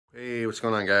Hey, what's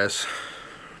going on, guys?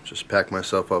 Just packed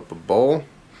myself up a bowl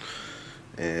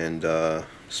and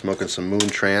smoking some Moon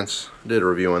Trance. Did a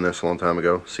review on this a long time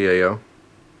ago. CAO.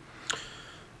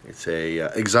 It's a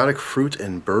exotic fruit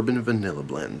and bourbon vanilla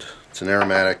blend. It's an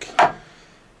aromatic.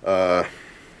 I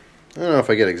don't know if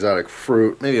I get exotic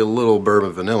fruit. Maybe a little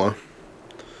bourbon vanilla.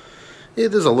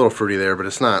 There's a little fruity there, but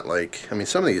it's not like. I mean,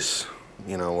 some of these,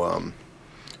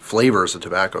 flavors of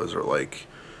tobaccos are like.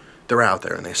 They're out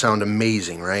there and they sound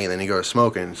amazing, right? And then you go to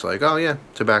smoking, it's like, oh yeah,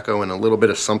 tobacco and a little bit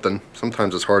of something.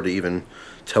 Sometimes it's hard to even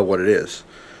tell what it is.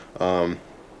 But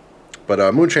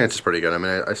Moon Trance is pretty good. I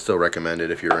mean, I still recommend it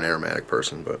if you're an aromatic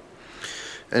person. But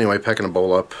anyway, packing a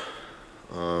bowl up.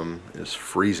 It's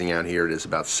freezing out here. It is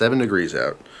about 7 degrees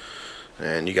out.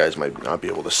 And you guys might not be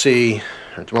able to see.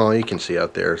 Well, you can see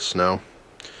out there, snow.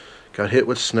 Got hit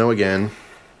with snow again.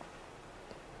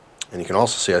 And you can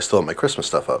also see I still have my Christmas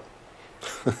stuff up.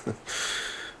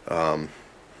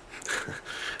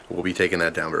 We'll be taking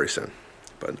that down very soon,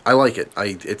 but I like it.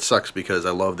 It sucks because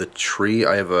I love the tree.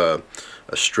 I have a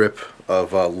strip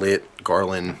of lit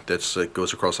garland that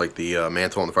goes across like the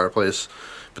mantle on the fireplace.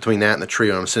 Between that and the tree,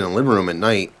 when I'm sitting in the living room at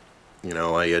night,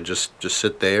 I just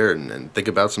sit there and think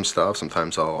about some stuff.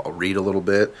 Sometimes I'll read a little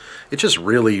bit. It's just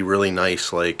really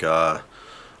nice, like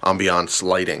ambiance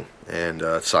lighting, and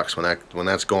it sucks when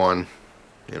that's gone.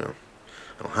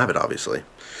 I don't have it, obviously.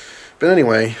 But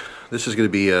anyway, this is going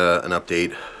to be an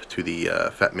update to the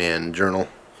Fatman journal.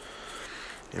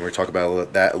 And we're going to talk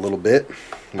about that a little bit,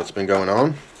 what's been going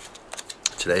on.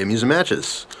 Today I'm using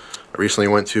matches. I recently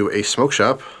went to a smoke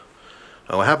shop.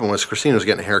 What happened was Christina was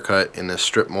getting a haircut in this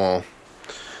strip mall.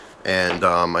 And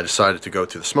I decided to go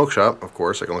to the smoke shop. Of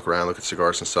course, I can look around, look at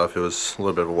cigars and stuff. It was a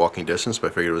little bit of a walking distance,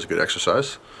 but I figured it was a good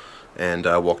exercise. And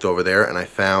I walked over there and I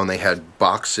found they had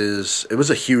boxes. It was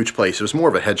a huge place. It was more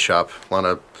of a head shop. A lot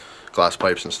of glass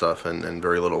pipes and stuff, and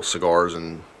very little cigars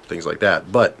and things like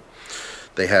that. But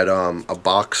they had a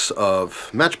box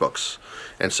of matchbooks.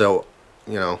 And so,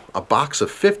 a box of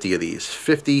 50 of these,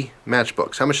 50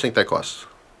 matchbooks. How much do you think that costs?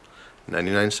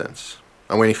 99 cents.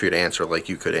 I'm waiting for you to answer like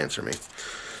you could answer me.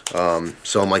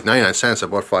 So I'm like, 99 cents, I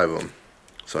bought 5 of them.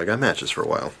 So I got matches for a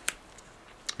while.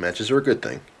 Matches are a good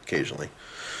thing, occasionally.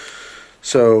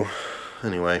 So,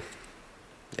 anyway,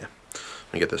 yeah,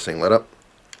 let me get this thing lit up,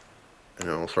 and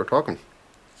then we'll start talking.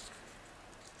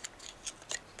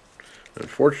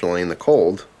 Unfortunately, in the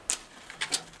cold,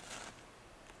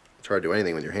 it's hard to do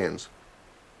anything with your hands.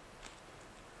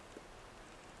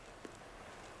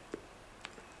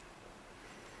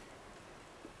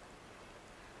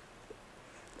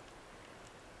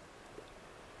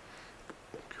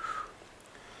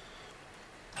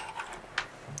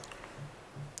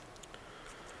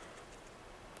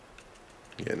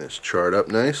 Getting this charred up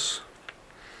nice.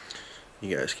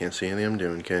 You guys can't see anything I'm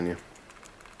doing, can you?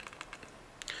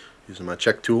 Using my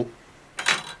check tool.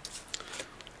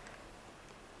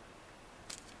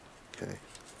 Okay.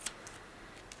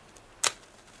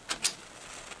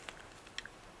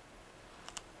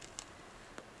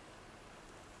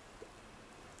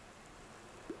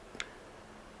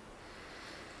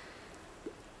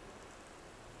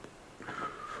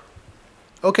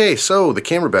 Okay, so the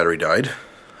camera battery died.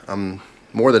 I'm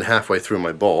more than halfway through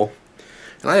my bowl,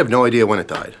 and I have no idea when it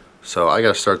died. So I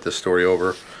gotta start this story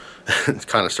over,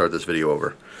 kind of start this video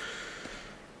over.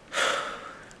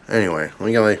 Anyway, let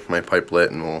me get my pipe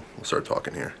lit and we'll start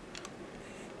talking here.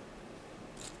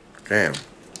 Damn,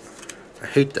 I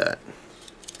hate that.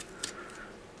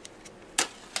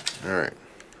 Alright.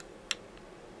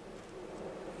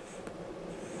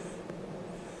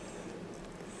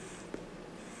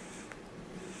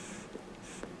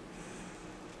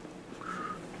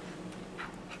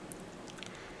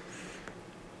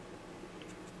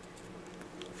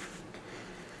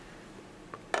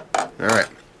 Alright,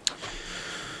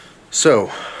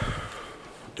 so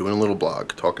doing a little blog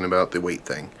talking about the weight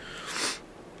thing.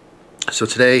 So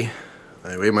today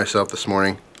I weighed myself this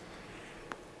morning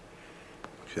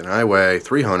and I weigh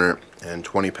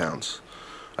 320 pounds.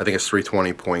 I think it's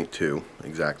 320.2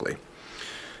 exactly,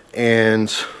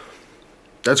 and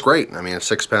that's great. I mean, it's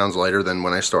 6 pounds lighter than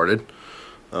when I started.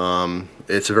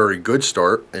 It's a very good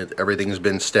start. Everything's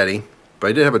been steady,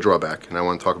 but I did have a drawback, and I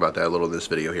want to talk about that a little in this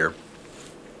video here.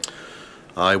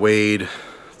 I weighed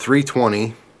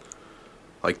 320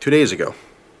 like 2 days ago,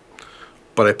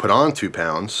 but I put on 2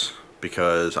 pounds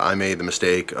because I made the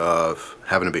mistake of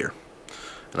having a beer,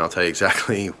 and I'll tell you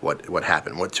exactly what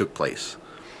happened, what took place.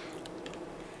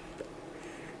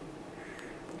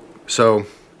 So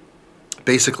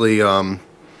basically, I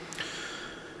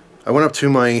went up to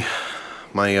my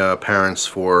parents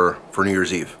for New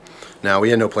Year's Eve, Now,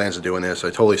 we had no plans of doing this. I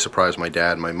totally surprised my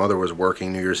dad. My mother was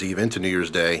working New Year's Eve into New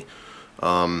Year's Day,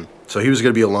 so he was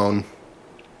going to be alone.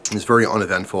 It was very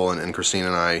uneventful, and Christine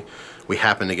and I, we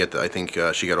happened to get I think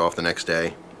she got off the next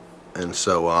day, and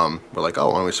so we're like,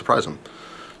 oh, why don't we surprise him?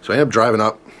 So I ended up driving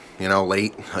up, you know,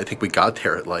 late. I think we got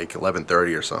there at like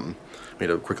 11:30 or something. We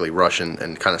had to quickly rush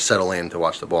and kind of settle in to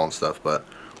watch the ball and stuff, but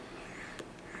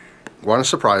want to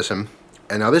surprise him.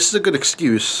 And now this is a good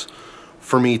excuse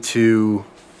for me to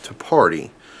party,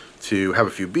 to have a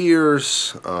few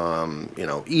beers, you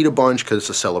know, eat a bunch, because it's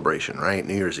a celebration, right?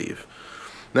 New Year's Eve.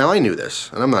 Now, I knew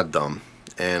this, and I'm not dumb,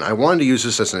 and I wanted to use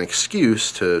this as an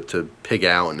excuse to pig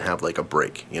out and have like a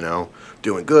break, you know?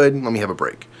 Doing good, let me have a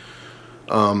break.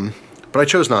 But I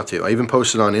chose not to. I even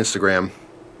posted on Instagram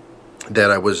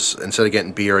that I was, instead of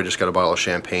getting beer, I just got a bottle of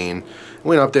champagne.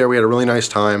 Went up there, we had a really nice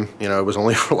time. You know, it was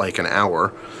only for like an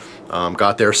hour.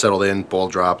 Got there, settled in, ball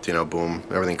dropped, you know, boom,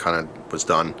 everything kind of was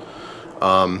done.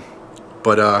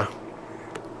 But I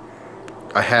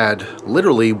had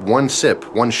literally one sip,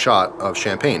 one shot of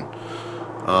champagne.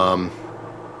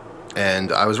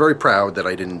 And I was very proud that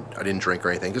I didn't drink or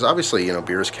anything, because obviously, you know,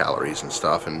 beer is calories and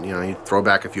stuff, and you know, you throw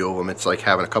back a few of them, it's like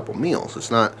having a couple meals.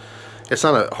 It's not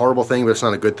a horrible thing, but it's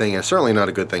not a good thing, and it's certainly not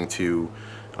a good thing to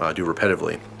do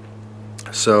repetitively.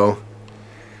 So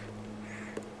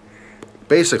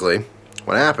basically,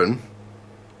 what happened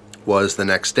was the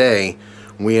next day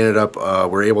we ended up we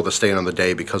were able to stay another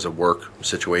day because of work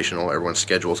situational. Everyone's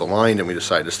schedules aligned, and we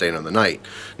decided to stay another night.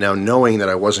 Now, knowing that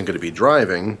I wasn't going to be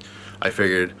driving, I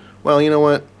figured, well, you know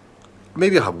what,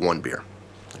 maybe I'll have one beer.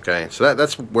 Okay, so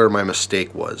that's where my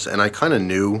mistake was, and I kind of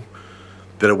knew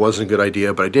that it wasn't a good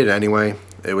idea, but I did it anyway.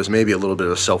 It was maybe a little bit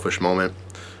of a selfish moment.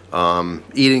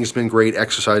 Eating's been great,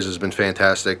 exercise has been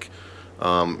fantastic.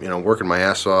 You know, working my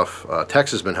ass off.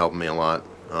 Tex has been helping me a lot.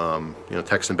 You know,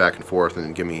 texting back and forth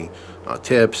and giving me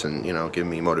tips, and you know,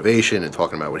 giving me motivation and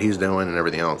talking about what he's doing and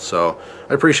everything else. So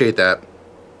I appreciate that.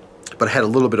 But I had a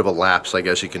little bit of a lapse, I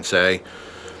guess you can say.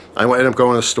 I ended up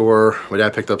going to the store. My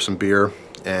dad picked up some beer,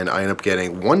 and I ended up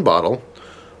getting one bottle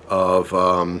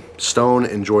of Stone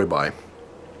Enjoy By,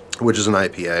 which is an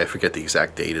IPA. I forget the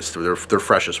exact date. It's their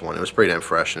freshest one. It was pretty damn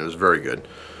fresh, and it was very good.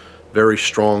 Very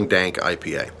strong, dank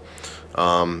IPA.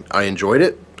 I enjoyed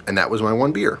it, and that was my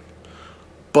one beer.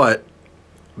 But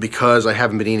because I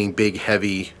haven't been eating big,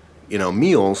 heavy, you know,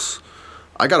 meals,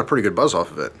 I got a pretty good buzz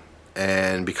off of it.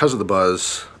 And because of the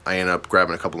buzz, I ended up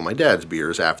grabbing a couple of my dad's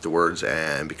beers afterwards,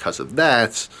 and because of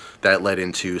that, that led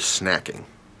into snacking.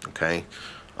 Okay,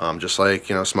 just like,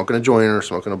 you know, smoking a joint or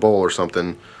smoking a bowl or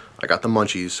something, I got the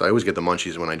munchies. I always get the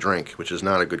munchies when I drink, which is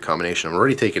not a good combination. I'm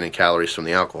already taking in calories from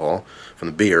the alcohol, from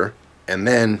the beer, and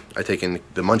then I take in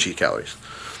the munchie calories.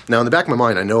 Now, in the back of my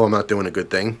mind, I know I'm not doing a good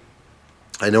thing.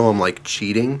 I know I'm like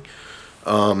cheating.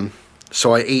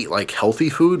 So I ate like healthy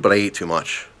food, but I ate too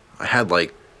much. I had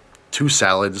like 2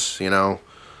 salads, you know.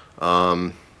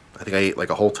 I think I ate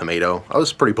like a whole tomato. I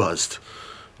was pretty buzzed.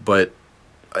 But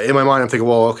in my mind, I'm thinking,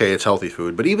 well, okay, it's healthy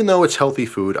food. But even though it's healthy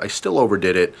food, I still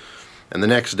overdid it. And the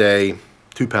next day,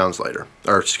 2 pounds lighter.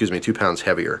 Or, excuse me, 2 pounds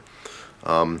heavier.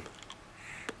 But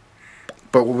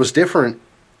what was different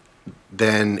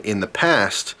than in the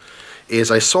past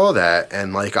is I saw that,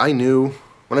 and like I knew,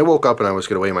 when I woke up and I was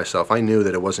going to weigh myself, I knew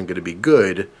that it wasn't going to be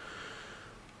good.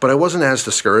 But I wasn't as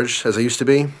discouraged as I used to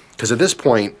be. Because at this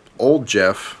point, old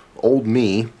Jeff, old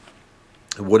me,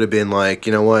 would have been like,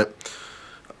 you know what,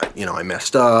 you know, I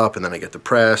messed up, and then I get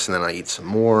depressed, and then I eat some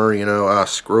more, you know,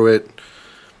 screw it.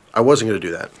 I wasn't going to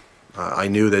do that. I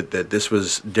knew that this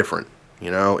was different.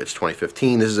 You know, it's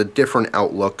 2015. This is a different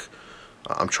outlook.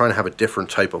 I'm trying to have a different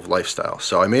type of lifestyle.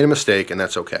 So I made a mistake, and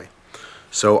that's okay.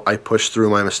 So I pushed through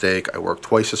my mistake. I worked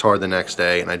twice as hard the next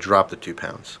day, and I dropped the 2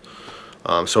 pounds.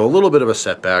 So a little bit of a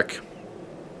setback.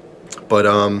 But,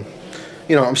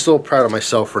 you know, I'm still proud of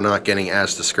myself for not getting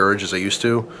as discouraged as I used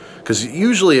to. Because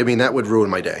usually, I mean, that would ruin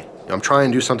my day. I'm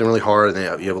trying to do something really hard, and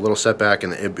then you have a little setback,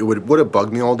 and it would have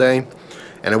bugged me all day.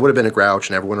 And I would have been a grouch,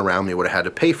 and everyone around me would have had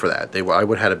to pay for that. I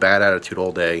would have had a bad attitude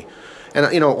all day.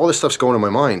 And, you know, all this stuff's going in my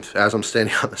mind as I'm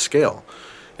standing on the scale.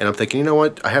 And I'm thinking, you know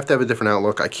what? I have to have a different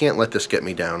outlook. I can't let this get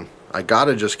me down. I got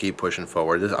to just keep pushing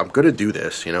forward. I'm going to do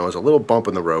this. You know, it's a little bump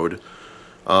in the road.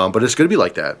 But it's going to be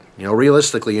like that. You know,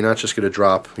 realistically, you're not just going to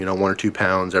drop, you know, 1 or 2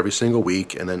 pounds every single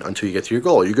week and then until you get to your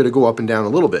goal. You're going to go up and down a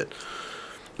little bit.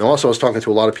 Now, also, I was talking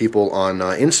to a lot of people on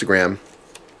Instagram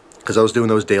because I was doing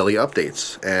those daily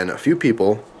updates. And a few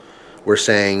people were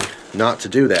saying not to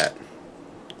do that.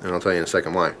 And I'll tell you in a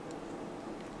second why.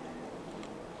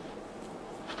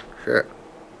 Sure.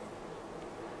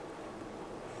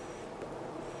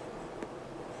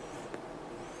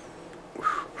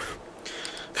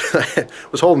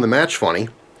 was holding the match funny,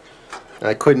 and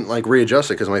I couldn't like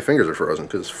readjust it because my fingers are frozen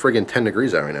because it's friggin' 10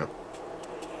 degrees out right now.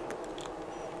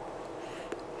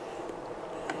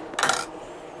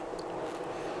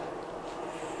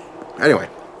 Anyway,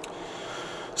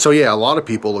 so yeah, a lot of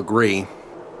people agree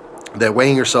that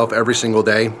weighing yourself every single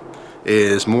day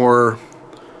is more,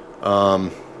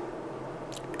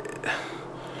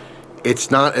 it's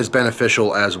not as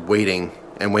beneficial as weighing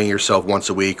yourself once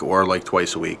a week or like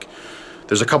twice a week.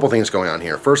 There's a couple things going on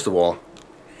here. First of all,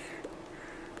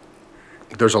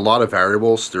 there's a lot of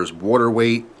variables. There's water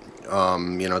weight, you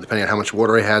know, depending on how much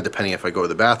water I had, depending if I go to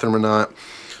the bathroom or not.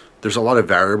 There's a lot of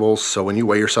variables, so when you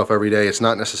weigh yourself every day, it's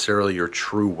not necessarily your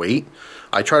true weight.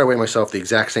 I try to weigh myself the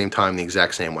exact same time, the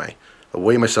exact same way. I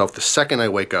weigh myself the second I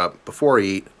wake up, before I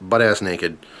eat, butt-ass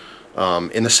naked,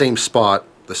 in the same spot,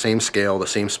 the same scale, the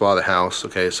same spot of the house,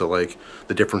 okay? So, like,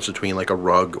 the difference between, like, a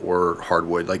rug or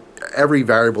hardwood. Like, every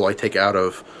variable I take out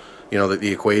of, you know,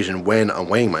 the equation when I'm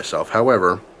weighing myself.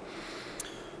 However,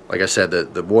 like I said,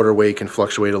 the water weight can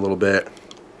fluctuate a little bit.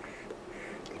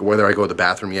 Whether I go to the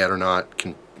bathroom yet or not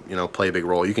can, you know, play a big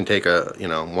role. You can take a, you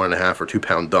know, 1.5 or 2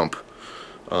 pound dump.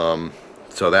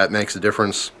 So that makes a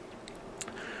difference.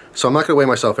 So I'm not going to weigh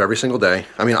myself every single day.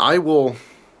 I mean, I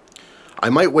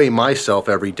might weigh myself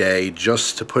every day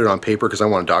just to put it on paper because I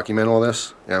want to document all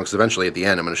this. You know, because eventually at the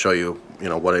end I'm going to show you, you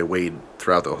know, what I weighed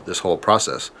throughout this whole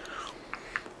process.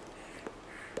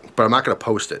 But I'm not going to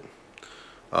post it.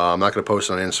 I'm not going to post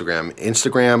it on Instagram.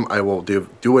 Instagram, I will do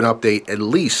an update at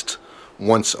least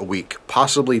once a week,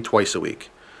 possibly twice a week.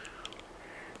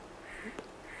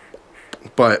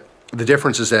 But the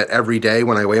difference is that every day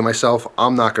when I weigh myself,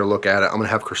 I'm not going to look at it. I'm going to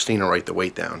have Christina write the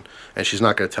weight down. And she's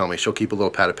not going to tell me. She'll keep a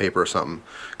little pad of paper or something.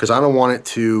 Because I don't want it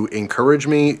to encourage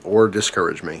me or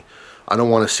discourage me. I don't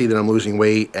want to see that I'm losing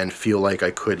weight and feel like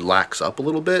I could lax up a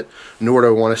little bit. Nor do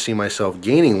I want to see myself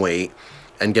gaining weight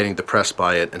and getting depressed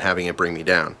by it and having it bring me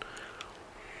down.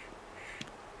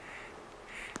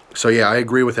 So yeah, I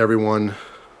agree with everyone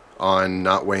on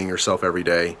not weighing yourself every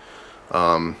day.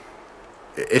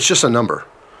 It's just a number.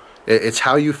 It's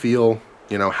how you feel,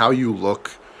 you know, how you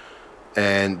look,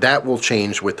 and that will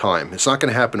change with time. It's not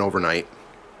going to happen overnight.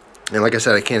 And like I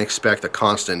said, I can't expect a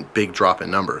constant big drop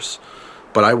in numbers.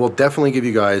 But I will definitely give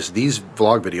you guys these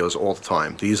vlog videos all the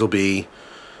time. These will be,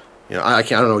 you know, I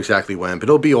don't know exactly when, but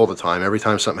it'll be all the time. Every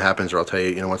time something happens, or I'll tell you,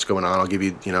 you know, what's going on. I'll give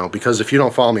you, you know, because if you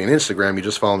don't follow me on Instagram, you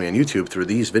just follow me on YouTube through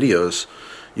these videos,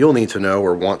 you'll need to know,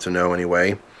 or want to know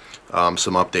anyway,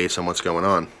 some updates on what's going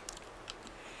on.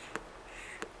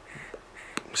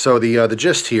 So the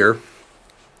gist here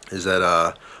is that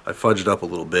I fudged up a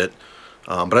little bit,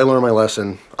 but I learned my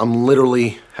lesson. I'm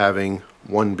literally having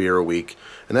 1 beer a week,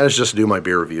 and that is just to do my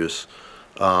beer reviews.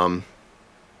 That's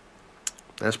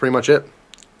pretty much it.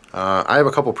 I have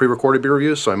a couple pre-recorded beer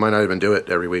reviews, so I might not even do it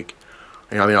every week.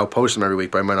 You know, I mean, I'll post them every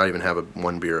week, but I might not even have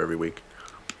 1 beer every week.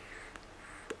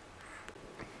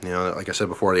 You know, like I said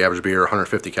before, the average beer,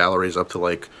 150 calories, up to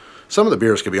like, some of the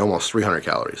beers could be almost 300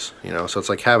 calories, you know, so it's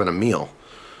like having a meal.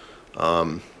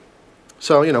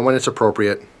 So, you know, when it's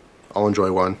appropriate, I'll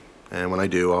enjoy one, and when I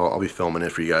do, I'll be filming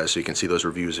it for you guys so you can see those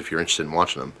reviews if you're interested in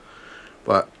watching them.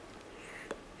 But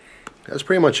that's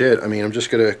pretty much it. I mean, I'm just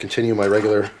going to continue my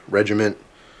regular regimen.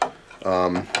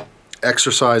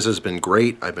 Exercise has been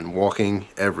great. I've been walking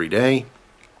every day.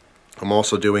 I'm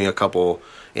also doing a couple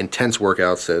intense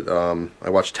workouts that I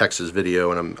watched Tex's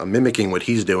video, and I'm mimicking what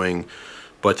he's doing,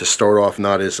 but to start off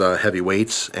not as heavy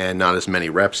weights and not as many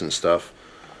reps and stuff.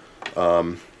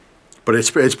 But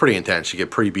it's pretty intense. You get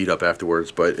pretty beat up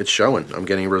afterwards, but it's showing. I'm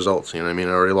getting results. You know what I mean?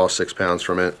 I already lost 6 pounds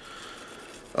from it.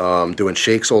 Doing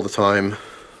shakes all the time,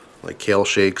 like kale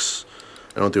shakes.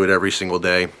 I don't do it every single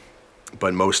day,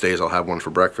 but most days I'll have one for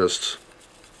breakfast.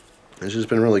 It's just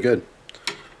been really good.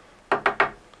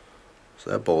 So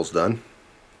that bowl's done.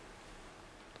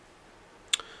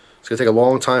 It's going to take a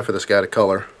long time for this guy to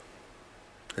color.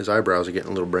 His eyebrows are getting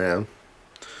a little brown.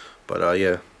 But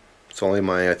yeah, it's only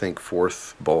my, I think,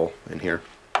 4th bowl in here.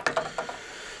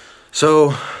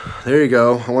 So, there you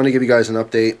go. I want to give you guys an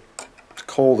update. It's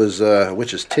cold as a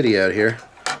witch's titty out here.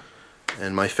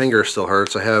 And my finger still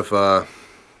hurts. I have, I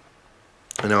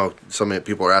know some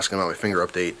people are asking about my finger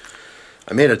update.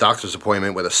 I made a doctor's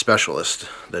appointment with a specialist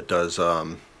that does,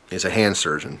 he's a hand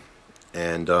surgeon.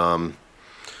 And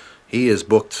he is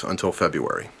booked until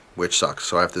February, which sucks.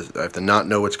 So I have to not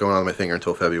know what's going on with my finger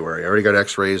until February. I already got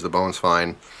x-rays, the bone's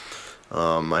fine.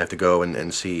 I have to go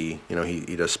and see, you know,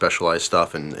 he does specialized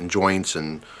stuff and joints,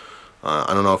 and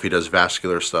I don't know if he does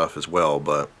vascular stuff as well,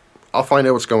 but I'll find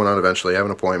out what's going on eventually. I have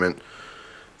an appointment.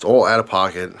 It's all out of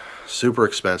pocket, super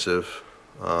expensive.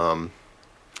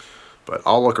 But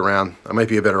I'll look around. I might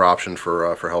be a better option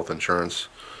for health insurance.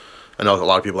 I know a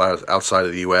lot of people outside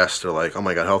of the U.S. they're like, oh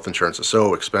my God, health insurance is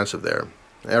so expensive there.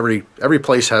 Every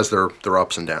place has their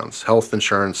ups and downs. Health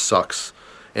insurance sucks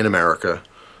in America,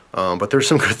 but there's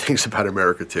some good things about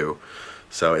America too.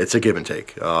 So it's a give and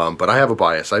take. But I have a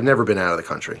bias. I've never been out of the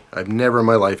country. I've never in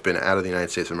my life been out of the United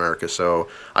States of America. So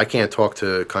I can't talk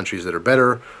to countries that are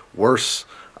better, worse.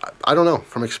 I don't know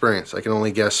from experience. I can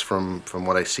only guess from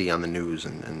what I see on the news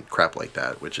and crap like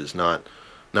that, which is not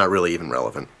really even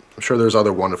relevant. I'm sure there's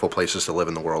other wonderful places to live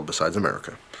in the world besides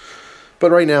America.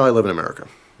 But right now I live in America.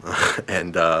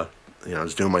 And,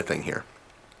 just doing my thing here.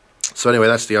 So anyway,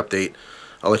 that's the update.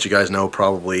 I'll let you guys know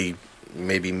probably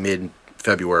maybe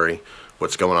mid-February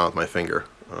what's going on with my finger.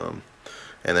 And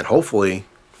then hopefully,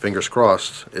 fingers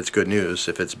crossed, it's good news.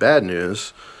 If it's bad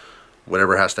news,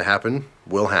 whatever has to happen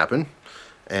will happen.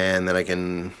 And then I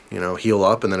can, heal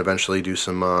up and then eventually do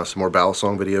some more battle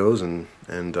song videos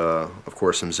and of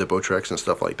course some Zippo tricks and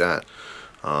stuff like that.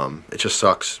 It just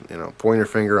sucks, pointer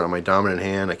finger on my dominant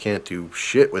hand. I can't do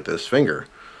shit with this finger.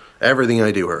 Everything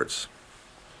I do hurts.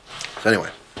 So anyway,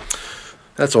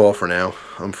 that's all for now.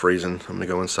 I'm freezing. I'm gonna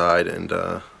go inside and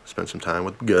spend some time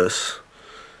with Gus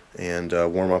and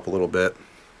warm up a little bit.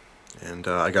 And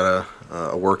I got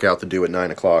a workout to do at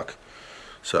 9 o'clock.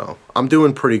 So I'm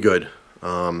doing pretty good.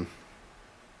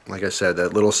 Like I said,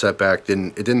 that little setback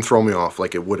didn't throw me off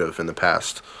like it would have in the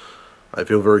past. I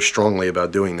feel very strongly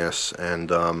about doing this,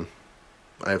 and I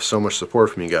have so much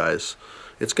support from you guys.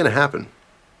 It's going to happen.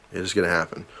 It is going to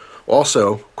happen.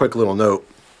 Also, quick little note,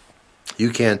 you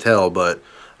can't tell, but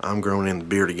I'm growing in the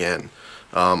beard again.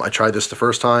 I tried this the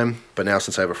first time, but now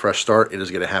since I have a fresh start, it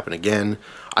is going to happen again.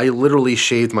 I literally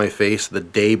shaved my face the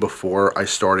day before I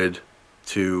started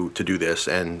to do this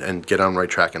and get on the right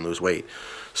track and lose weight.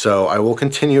 So I will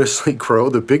continuously grow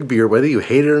the big beard, whether you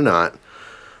hate it or not.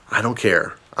 I don't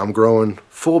care. I'm growing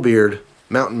full beard,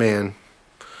 mountain man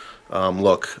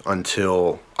look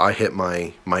until I hit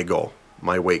my goal,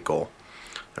 my weight goal.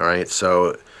 All right,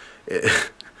 so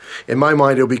in my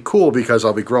mind it'll be cool because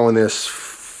I'll be growing this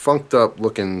funked up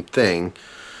looking thing,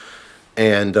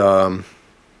 and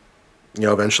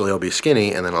eventually I'll be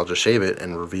skinny, and then I'll just shave it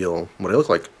and reveal what I look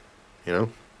like.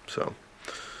 So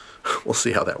we'll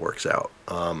see how that works out.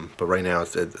 But right now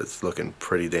it's looking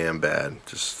pretty damn bad.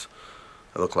 Just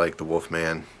I look like the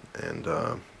Wolfman, and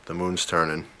the moon's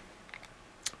turning.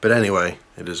 But anyway,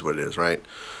 it is what it is, right?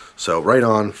 So right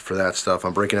on for that stuff.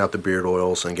 I'm breaking out the beard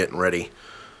oils and getting ready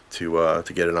to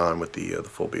get it on with the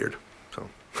full beard. So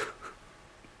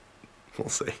we'll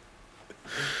see.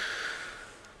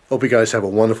 Hope you guys have a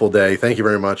wonderful day. Thank you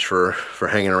very much for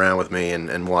hanging around with me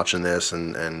and watching this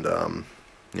and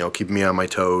keeping me on my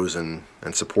toes and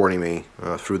supporting me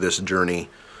through this journey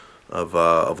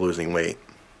of losing weight.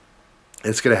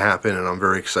 It's going to happen, and I'm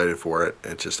very excited for it.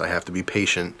 It's just I have to be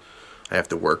patient. I have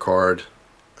to work hard,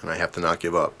 and I have to not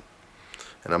give up.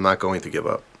 And I'm not going to give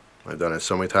up. I've done it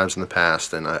so many times in the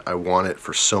past, and I want it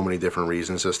for so many different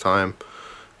reasons this time.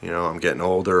 I'm getting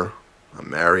older. I'm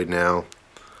married now.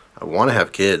 I want to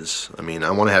have kids. I mean,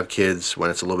 I want to have kids when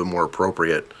it's a little bit more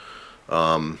appropriate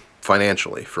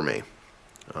financially for me.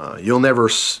 You'll never,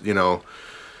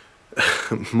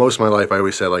 most of my life I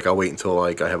always said, like, I'll wait until,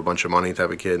 like, I have a bunch of money to have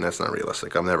a kid, and that's not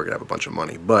realistic. I'm never going to have a bunch of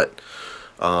money. But,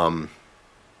 I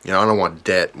don't want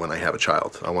debt when I have a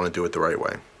child. I want to do it the right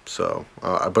way. So,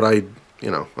 but I'm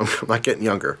not getting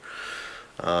younger.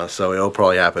 So it'll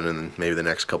probably happen in maybe the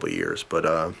next couple of years.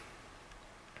 But,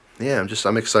 yeah,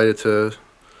 I'm excited to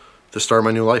start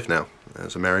my new life now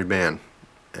as a married man,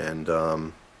 and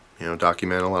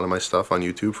document a lot of my stuff on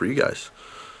YouTube for you guys.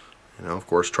 Of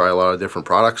course, try a lot of different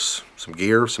products, some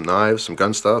gear, some knives, some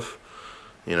gun stuff,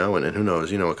 and who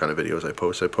knows, what kind of videos I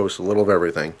post. I post a little of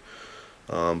everything,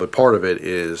 but part of it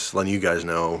is letting you guys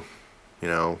know,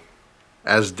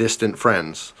 as distant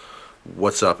friends,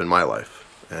 what's up in my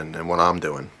life and what I'm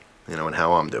doing, and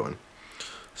how I'm doing.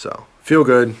 So feel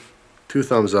good, 2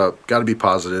 thumbs up, got to be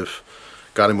positive.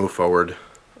 Got to move forward,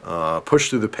 push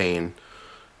through the pain,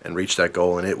 and reach that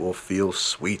goal, and it will feel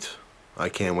sweet. I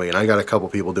can't wait. And I got a couple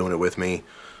people doing it with me,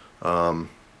 and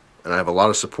I have a lot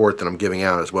of support that I'm giving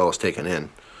out as well as taking in.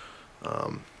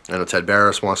 I know Ted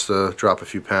Barris wants to drop a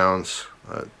few pounds.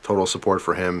 Total support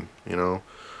for him.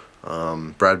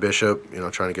 Brad Bishop,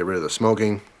 trying to get rid of the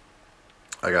smoking.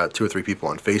 I got 2 or 3 people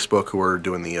on Facebook who are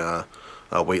doing the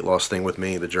weight loss thing with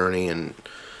me, the journey, and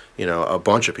a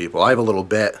bunch of people. I have a little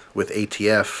bet with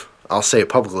ATF. I'll say it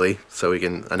publicly so we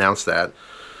can announce that.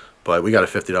 But we got a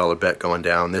 $50 bet going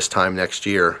down this time next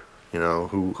year.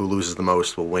 Who loses the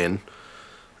most will win.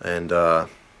 And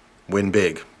win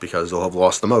big because they'll have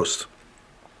lost the most.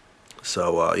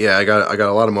 So yeah, I got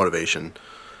a lot of motivation,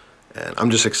 and I'm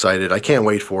just excited. I can't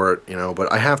wait for it, you know.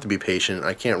 But I have to be patient.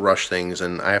 I can't rush things,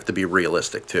 and I have to be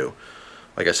realistic too.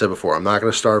 Like I said before, I'm not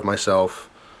going to starve myself.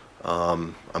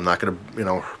 I'm not going to, you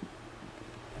know,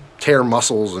 tear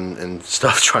muscles and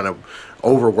stuff trying to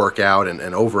overwork out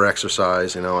and over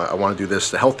exercise. You know, I want to do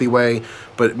this the healthy way,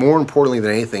 but more importantly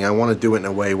than anything, I want to do it in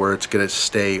a way where it's going to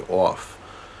stay off.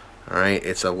 All right,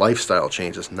 it's a lifestyle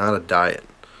change. It's not a diet.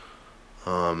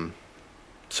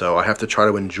 So I have to try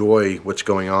to enjoy what's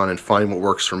going on and find what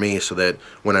works for me, so that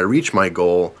when I reach my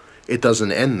goal, it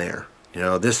doesn't end there. You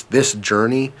know, this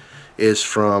journey is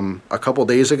from a couple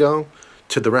days ago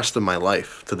to the rest of my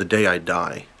life, to the day I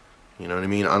die. You know what I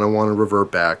mean? I don't want to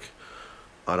revert back.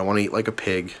 I don't want to eat like a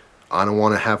pig. I don't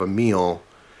want to have a meal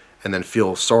and then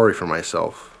feel sorry for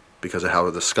myself because of how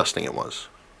disgusting it was.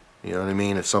 You know what I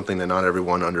mean? It's something that not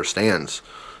everyone understands.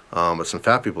 But some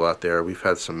fat people out there, we've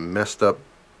had some messed up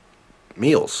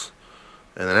meals.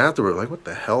 And then afterward, like, what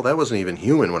the hell? That wasn't even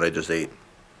human what I just ate.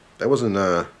 That wasn't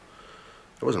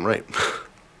right.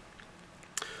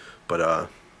 But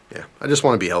yeah, I just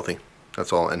want to be healthy.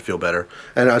 That's all, and feel better.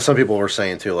 And some people were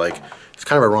saying too, like, it's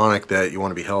kind of ironic that you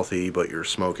want to be healthy, but you're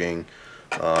smoking.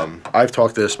 I've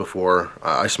talked this before.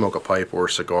 I smoke a pipe or a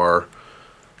cigar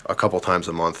a couple times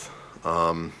a month.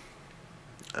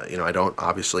 You know, I don't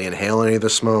obviously inhale any of the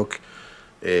smoke.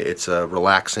 It's a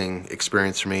relaxing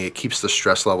experience for me. It keeps the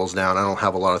stress levels down. I don't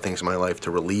have a lot of things in my life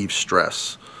to relieve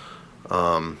stress.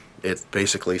 It's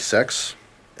basically sex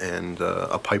and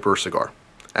a pipe or a cigar.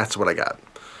 That's what I got.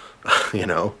 You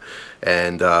know,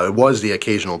 and it was the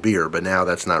occasional beer, but now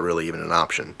that's not really even an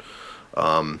option.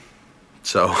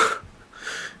 So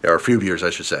there are a few beers, I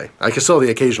should say. I can still have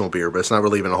the occasional beer, but it's not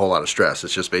really even a whole lot of stress.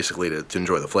 It's just basically to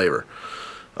enjoy the flavor.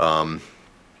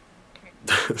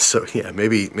 So yeah,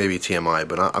 maybe TMI,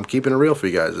 but I'm keeping it real for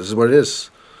you guys. This is what it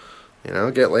is. You know,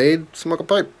 get laid, smoke a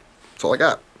pipe. That's all I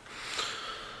got.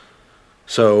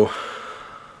 So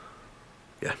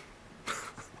yeah,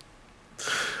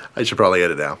 I should probably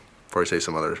edit it out before I say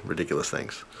some other ridiculous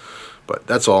things. But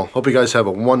that's all. Hope you guys have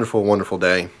a wonderful, wonderful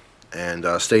day. And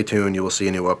stay tuned. You will see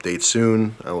a new update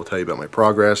soon. I will tell you about my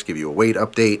progress, give you a weight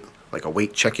update, like a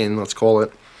weight check-in, let's call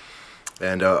it.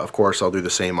 And of course, I'll do the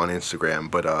same on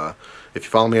Instagram. But if you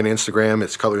follow me on Instagram,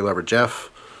 it's cutlerylover Jeff.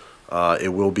 It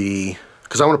will be,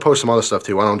 because I want to post some other stuff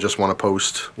too. I don't just want to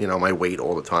post, you know, my weight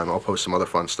all the time. I'll post some other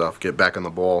fun stuff. Get back on the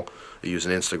ball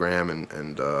using Instagram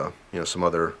and you know, some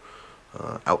other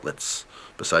outlets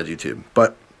besides YouTube.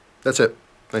 But that's it.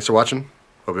 Thanks for watching.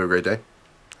 Hope you have a great day.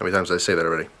 How many times did I say that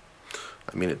already?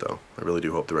 I mean it though. I really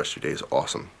do hope the rest of your day is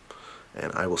awesome.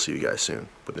 And I will see you guys soon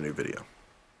with a new video.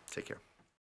 Take care.